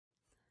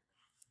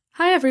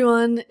Hi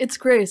everyone, it's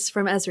Grace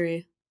from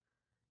Esri.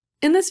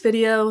 In this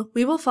video,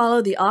 we will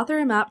follow the Author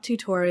a Map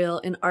tutorial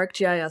in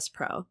ArcGIS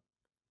Pro.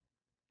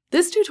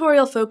 This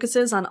tutorial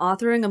focuses on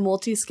authoring a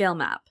multi-scale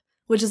map,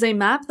 which is a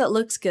map that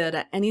looks good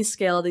at any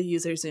scale the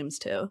user zooms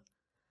to.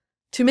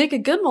 To make a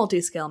good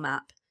multi-scale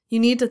map,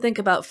 you need to think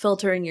about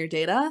filtering your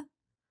data,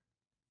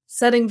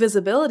 setting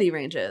visibility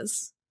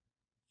ranges,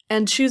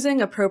 and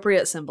choosing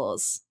appropriate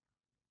symbols.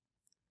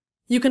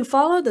 You can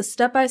follow the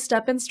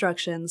step-by-step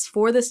instructions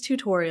for this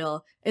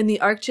tutorial in the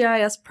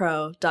ArcGIS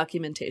Pro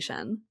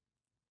documentation.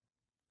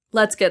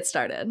 Let's get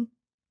started.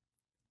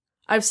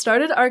 I've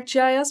started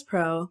ArcGIS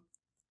Pro,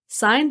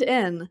 signed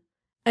in,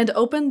 and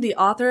opened the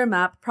Author a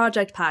Map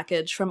project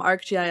package from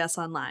ArcGIS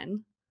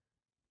Online.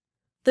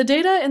 The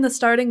data in the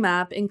starting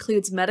map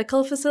includes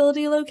medical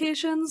facility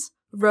locations,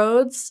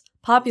 roads,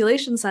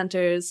 population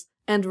centers,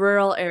 and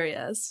rural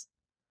areas.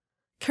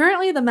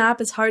 Currently, the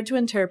map is hard to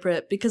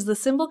interpret because the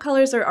symbol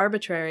colors are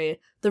arbitrary,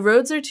 the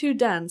roads are too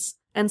dense,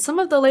 and some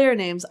of the layer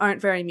names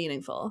aren't very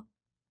meaningful.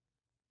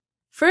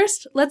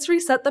 First, let's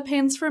reset the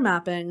panes for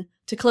mapping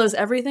to close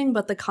everything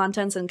but the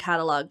contents and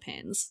catalog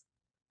panes.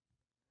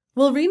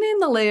 We'll rename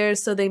the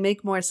layers so they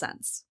make more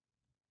sense.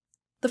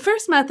 The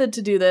first method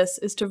to do this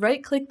is to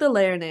right-click the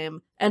layer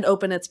name and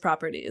open its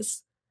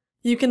properties.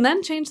 You can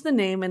then change the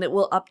name and it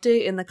will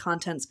update in the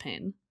Contents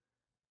pane.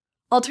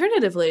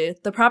 Alternatively,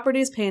 the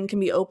Properties pane can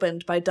be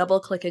opened by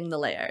double-clicking the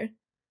layer.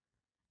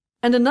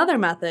 And another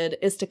method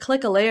is to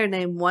click a layer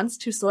name once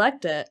to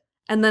select it,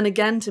 and then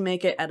again to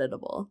make it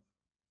editable.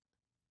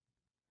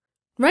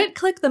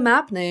 Right-click the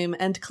map name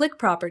and click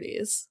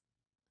Properties.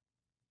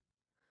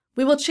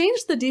 We will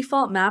change the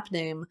default map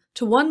name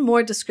to one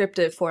more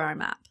descriptive for our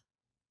map.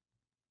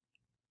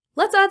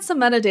 Let's add some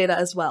metadata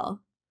as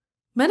well.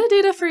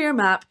 Metadata for your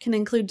map can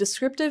include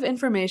descriptive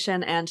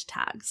information and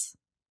tags.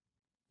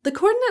 The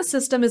coordinate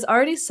system is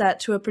already set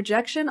to a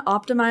projection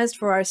optimized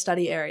for our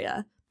study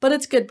area, but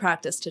it's good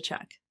practice to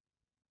check.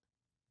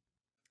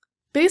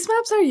 Base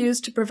maps are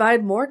used to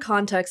provide more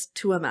context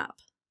to a map.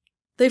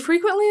 They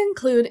frequently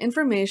include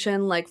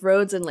information like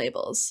roads and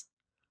labels.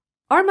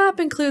 Our map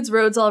includes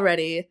roads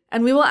already,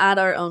 and we will add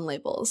our own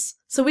labels,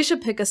 so we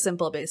should pick a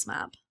simple base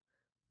map.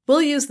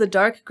 We'll use the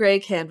dark gray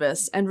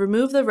canvas and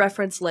remove the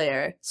reference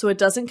layer so it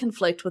doesn't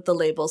conflict with the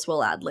labels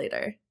we'll add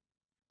later.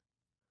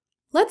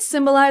 Let's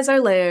symbolize our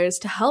layers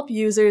to help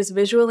users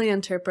visually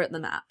interpret the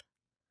map.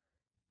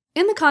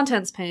 In the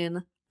Contents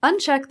pane,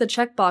 uncheck the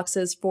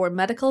checkboxes for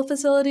medical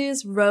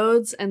facilities,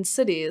 roads, and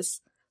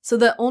cities so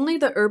that only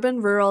the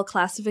urban-rural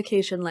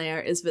classification layer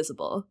is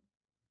visible.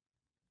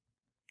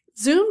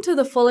 Zoom to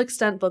the full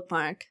extent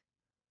bookmark.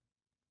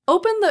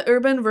 Open the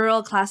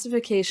urban-rural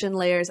classification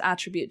layer's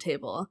attribute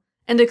table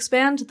and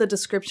expand the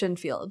description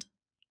field.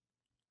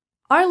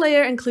 Our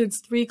layer includes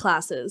 3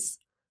 classes: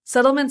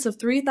 settlements of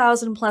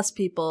 3,000 plus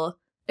people,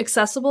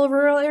 accessible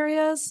rural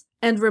areas,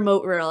 and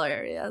remote rural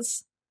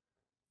areas.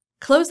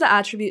 Close the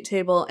attribute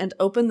table and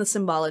open the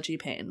symbology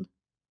pane.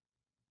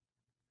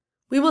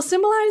 We will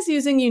symbolize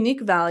using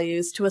unique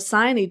values to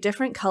assign a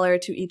different color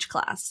to each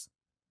class.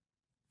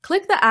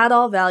 Click the Add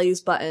All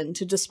Values button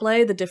to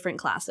display the different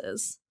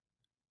classes.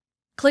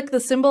 Click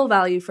the symbol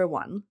value for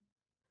 1.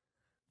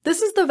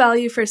 This is the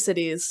value for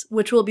cities,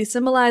 which will be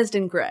symbolized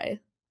in gray.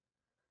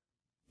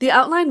 The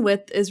outline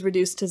width is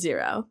reduced to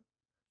 0.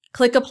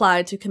 Click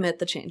Apply to commit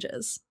the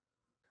changes.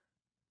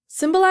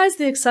 Symbolize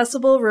the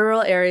accessible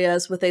rural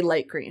areas with a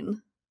light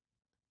green.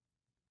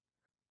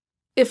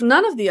 If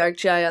none of the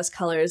ArcGIS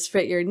colors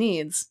fit your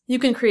needs, you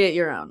can create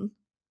your own.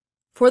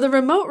 For the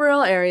remote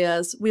rural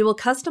areas, we will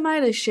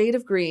customize a shade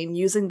of green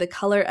using the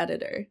color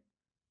editor.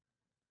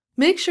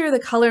 Make sure the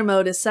color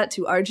mode is set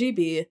to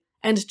RGB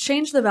and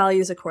change the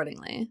values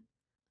accordingly.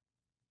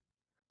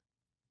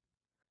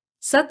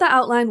 Set the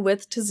outline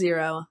width to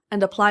 0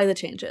 and apply the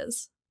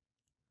changes.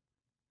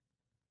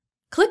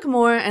 Click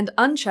More and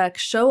uncheck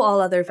Show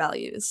All Other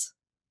Values.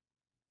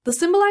 The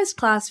Symbolized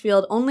class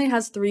field only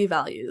has 3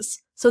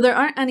 values, so there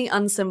aren't any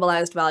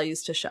unsymbolized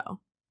values to show.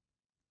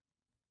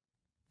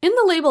 In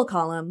the Label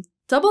column,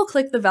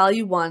 double-click the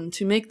value 1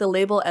 to make the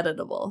label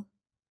editable.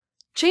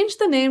 Change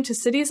the name to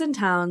Cities and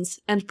Towns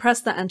and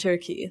press the Enter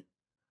key.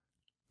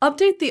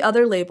 Update the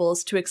other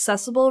labels to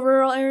accessible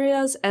rural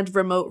areas and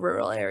remote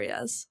rural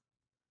areas.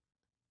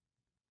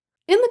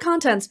 In the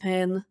Contents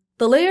pane,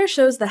 the layer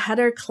shows the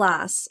header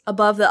class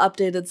above the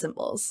updated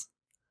symbols.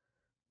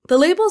 The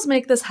labels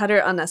make this header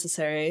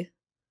unnecessary.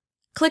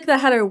 Click the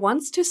header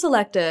once to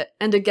select it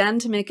and again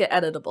to make it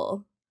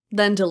editable,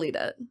 then delete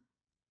it.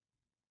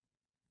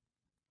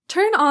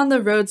 Turn on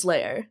the Roads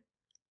layer.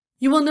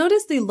 You will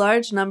notice the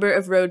large number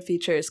of road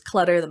features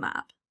clutter the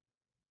map.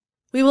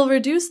 We will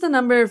reduce the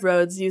number of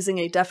roads using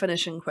a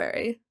definition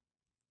query.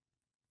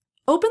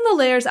 Open the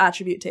layer's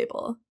attribute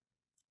table.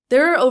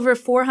 There are over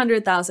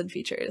 400,000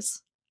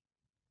 features.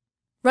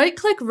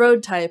 Right-click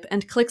Road Type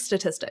and click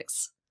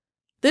Statistics.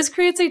 This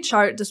creates a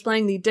chart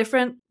displaying the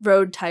different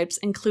road types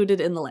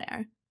included in the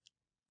layer.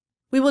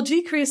 We will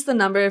decrease the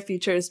number of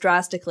features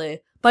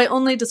drastically by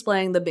only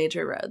displaying the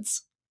major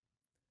roads.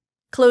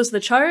 Close the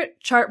Chart,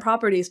 Chart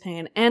Properties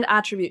pane, and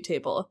Attribute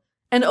table,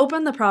 and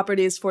open the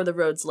Properties for the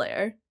Roads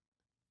layer.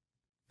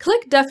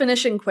 Click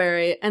Definition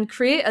Query and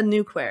create a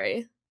new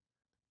query.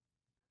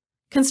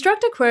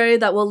 Construct a query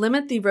that will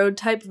limit the road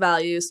type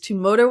values to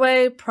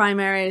motorway,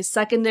 primary,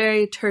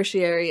 secondary,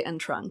 tertiary, and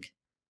trunk.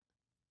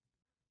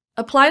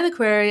 Apply the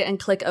query and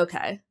click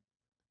OK.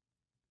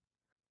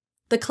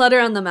 The clutter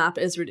on the map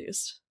is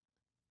reduced.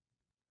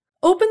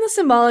 Open the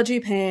Symbology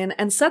pane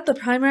and set the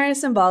primary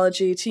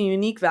symbology to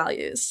unique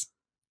values.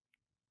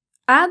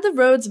 Add the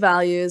road's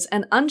values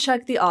and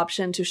uncheck the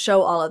option to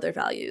show all other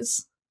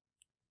values.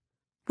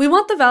 We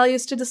want the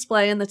values to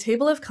display in the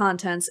table of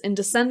contents in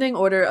descending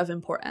order of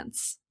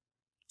importance.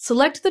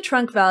 Select the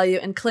trunk value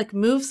and click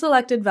Move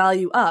Selected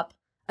Value up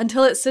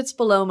until it sits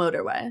below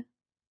motorway.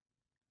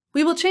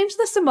 We will change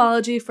the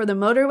symbology for the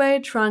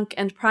motorway, trunk,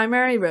 and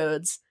primary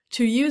roads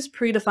to use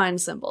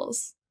predefined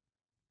symbols.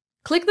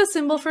 Click the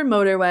symbol for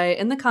motorway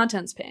in the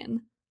Contents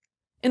pane.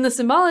 In the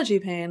Symbology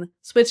pane,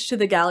 switch to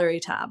the Gallery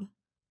tab.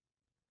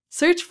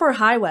 Search for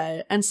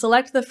Highway and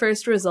select the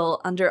first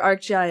result under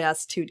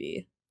ArcGIS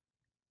 2D.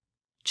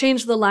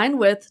 Change the line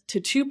width to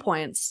 2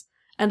 points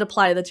and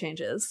apply the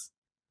changes.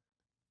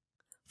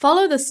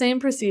 Follow the same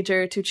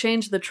procedure to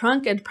change the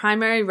trunk and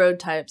primary road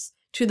types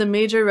to the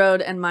major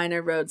road and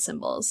minor road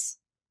symbols.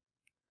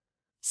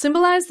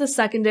 Symbolize the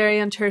secondary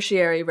and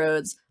tertiary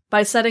roads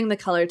by setting the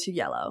color to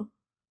yellow.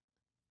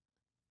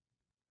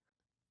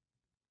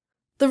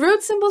 The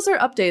road symbols are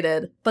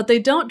updated, but they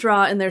don't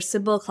draw in their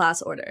symbol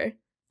class order.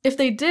 If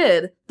they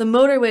did, the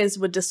motorways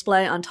would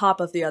display on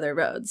top of the other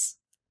roads.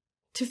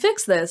 To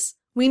fix this,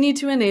 we need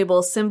to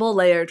enable Symbol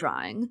Layer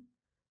Drawing.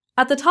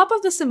 At the top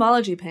of the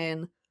Symbology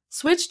pane,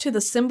 switch to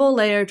the Symbol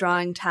Layer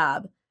Drawing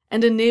tab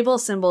and enable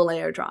Symbol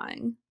Layer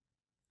Drawing.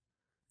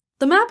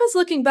 The map is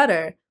looking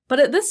better, but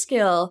at this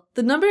scale,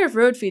 the number of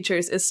road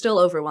features is still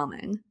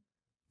overwhelming.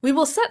 We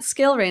will set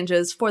scale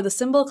ranges for the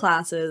symbol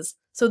classes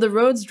so the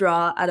roads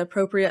draw at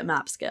appropriate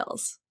map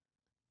scales.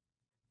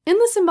 In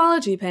the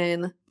Symbology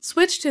pane,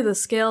 switch to the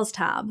Scales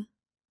tab.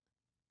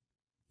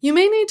 You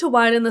may need to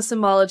widen the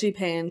Symbology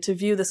pane to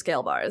view the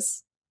scale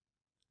bars.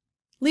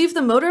 Leave the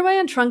motorway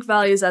and trunk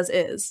values as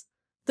is.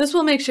 This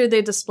will make sure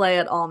they display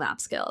at all map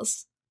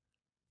scales.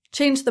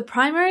 Change the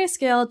primary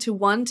scale to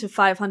 1 to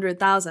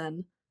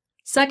 500,000,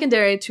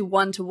 secondary to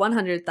 1 to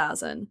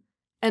 100,000,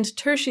 and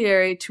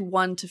tertiary to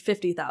 1 to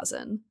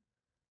 50,000.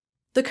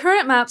 The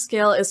current map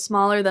scale is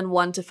smaller than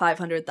 1 to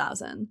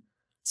 500,000,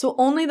 so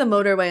only the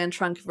motorway and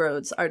trunk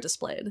roads are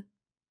displayed.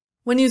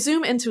 When you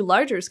zoom into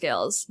larger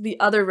scales, the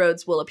other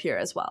roads will appear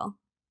as well.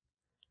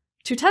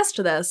 To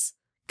test this,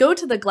 go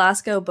to the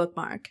Glasgow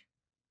bookmark.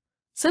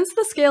 Since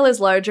the scale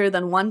is larger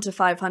than 1 to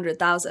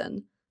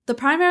 500,000, the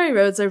primary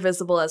roads are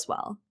visible as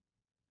well.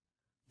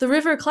 The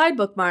River Clyde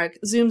bookmark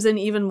zooms in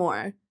even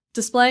more,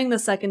 displaying the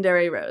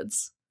secondary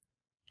roads.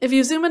 If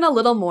you zoom in a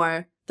little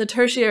more, the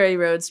tertiary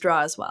roads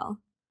draw as well.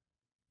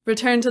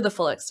 Return to the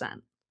full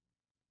extent.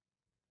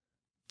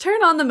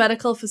 Turn on the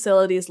Medical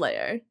Facilities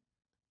layer.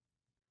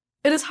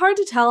 It is hard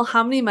to tell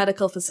how many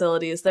medical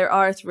facilities there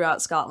are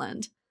throughout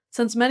Scotland,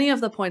 since many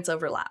of the points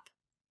overlap.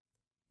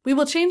 We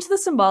will change the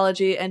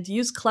symbology and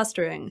use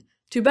clustering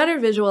to better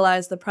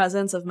visualize the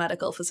presence of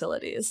medical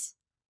facilities.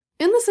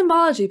 In the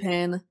Symbology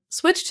pane,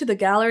 switch to the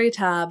Gallery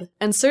tab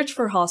and search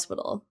for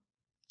Hospital.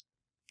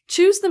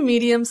 Choose the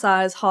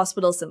medium-size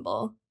hospital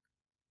symbol.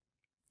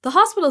 The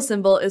hospital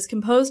symbol is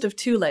composed of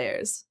 2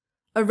 layers,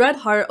 a red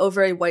heart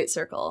over a white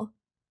circle.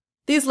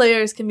 These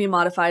layers can be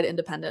modified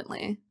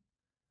independently.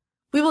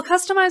 We will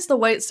customize the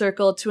white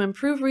circle to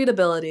improve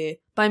readability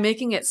by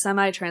making it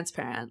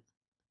semi-transparent.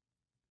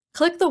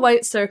 Click the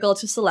white circle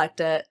to select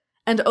it,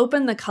 and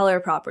open the color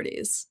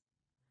properties.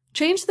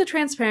 Change the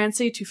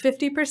transparency to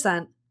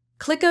 50%,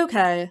 click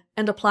OK,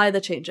 and apply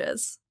the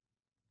changes.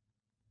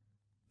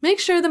 Make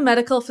sure the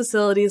Medical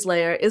Facilities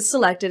layer is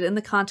selected in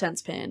the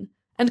Contents pane,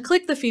 and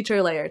click the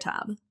Feature Layer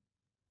tab.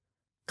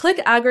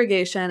 Click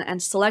Aggregation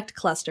and select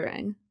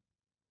Clustering.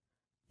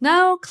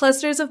 Now,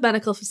 clusters of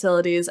medical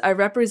facilities are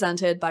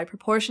represented by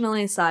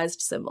proportionally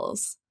sized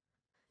symbols.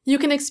 You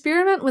can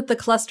experiment with the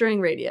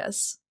clustering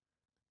radius.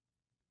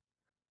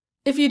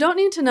 If you don't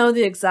need to know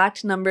the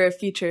exact number of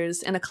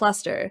features in a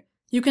cluster,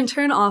 you can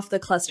turn off the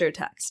cluster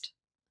text.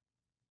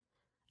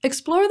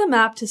 Explore the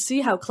map to see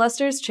how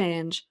clusters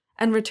change,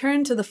 and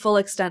return to the Full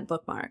Extent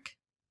bookmark.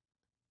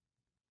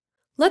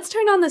 Let's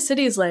turn on the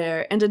Cities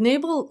layer and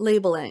enable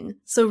labeling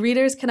so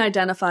readers can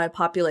identify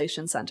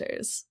population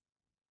centers.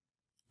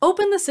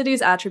 Open the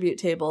Cities attribute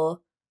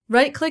table,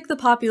 right-click the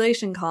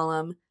population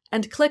column,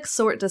 and click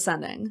Sort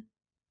Descending.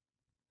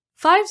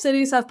 5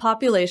 cities have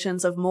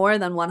populations of more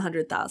than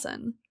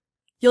 100,000.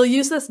 You'll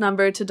use this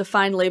number to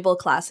define label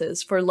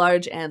classes for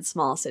large and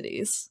small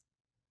cities.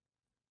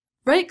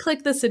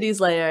 Right-click the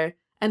Cities layer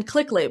and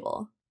click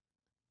Label.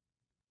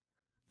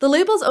 The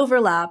labels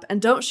overlap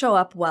and don't show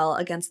up well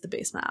against the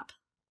base map.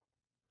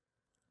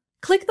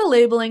 Click the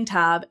Labeling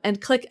tab and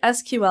click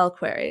SQL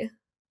Query.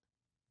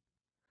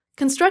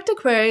 Construct a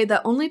query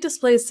that only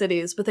displays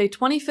cities with a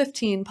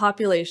 2015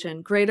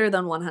 population greater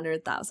than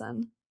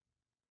 100,000.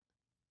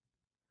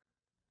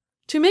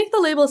 To make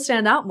the label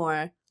stand out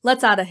more,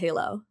 let's add a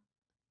halo.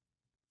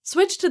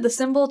 Switch to the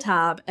Symbol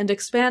tab and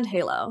expand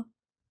Halo.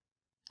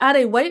 Add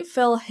a white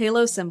fill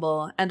halo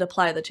symbol and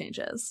apply the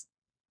changes.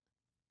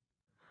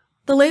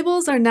 The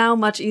labels are now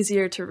much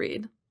easier to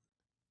read.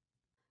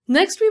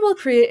 Next, we will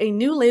create a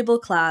new label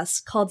class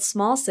called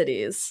Small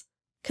Cities,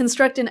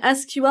 construct an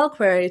SQL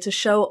query to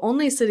show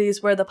only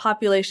cities where the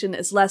population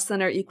is less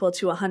than or equal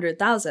to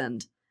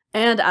 100,000,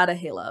 and add a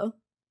halo.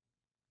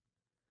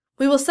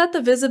 We will set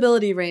the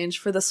visibility range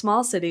for the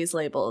small cities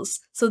labels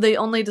so they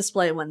only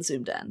display when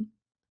zoomed in.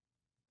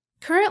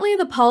 Currently,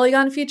 the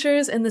polygon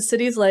features in the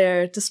cities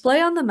layer display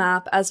on the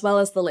map as well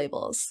as the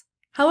labels.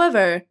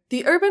 However,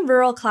 the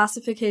urban-rural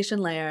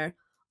classification layer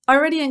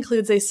already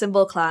includes a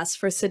symbol class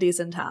for cities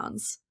and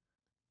towns.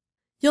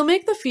 You'll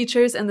make the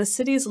features in the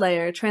cities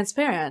layer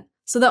transparent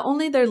so that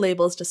only their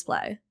labels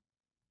display.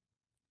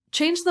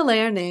 Change the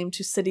layer name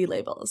to City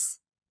Labels.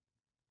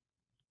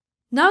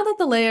 Now that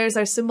the layers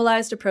are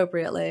symbolized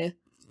appropriately,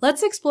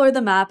 let's explore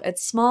the map at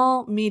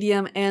small,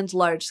 medium, and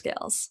large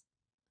scales.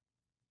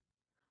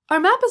 Our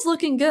map is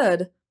looking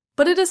good,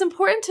 but it is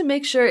important to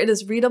make sure it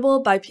is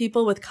readable by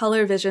people with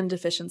color vision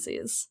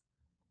deficiencies.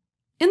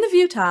 In the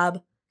View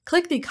tab,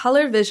 click the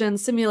Color Vision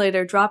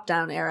Simulator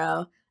drop-down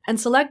arrow and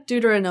select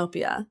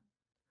Deuteranopia.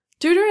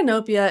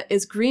 Deuteranopia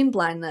is green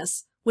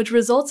blindness, which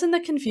results in the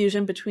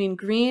confusion between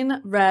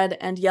green, red,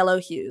 and yellow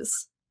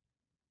hues.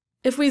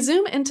 If we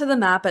zoom into the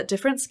map at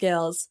different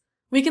scales,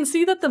 we can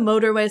see that the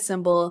motorway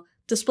symbol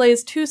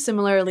displays too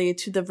similarly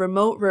to the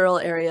remote rural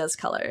area's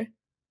color.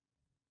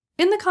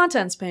 In the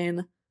Contents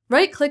pane,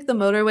 right-click the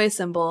motorway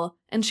symbol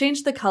and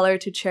change the color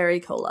to Cherry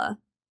Cola.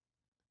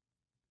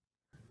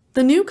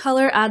 The new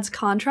color adds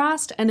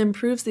contrast and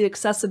improves the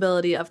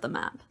accessibility of the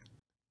map.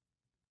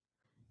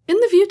 In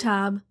the View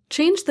tab,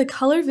 change the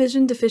Color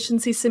Vision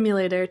Deficiency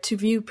Simulator to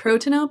view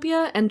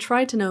Protanopia and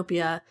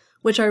Tritanopia,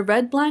 which are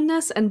red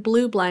blindness and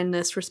blue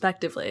blindness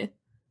respectively.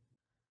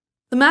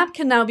 The map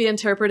can now be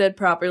interpreted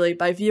properly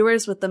by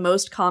viewers with the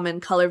most common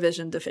color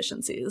vision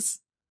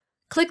deficiencies.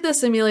 Click the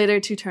simulator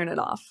to turn it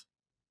off.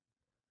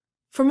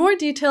 For more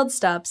detailed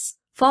steps,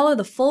 follow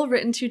the full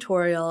written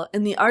tutorial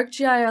in the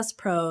ArcGIS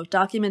Pro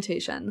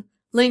documentation,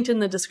 linked in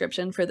the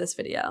description for this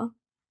video.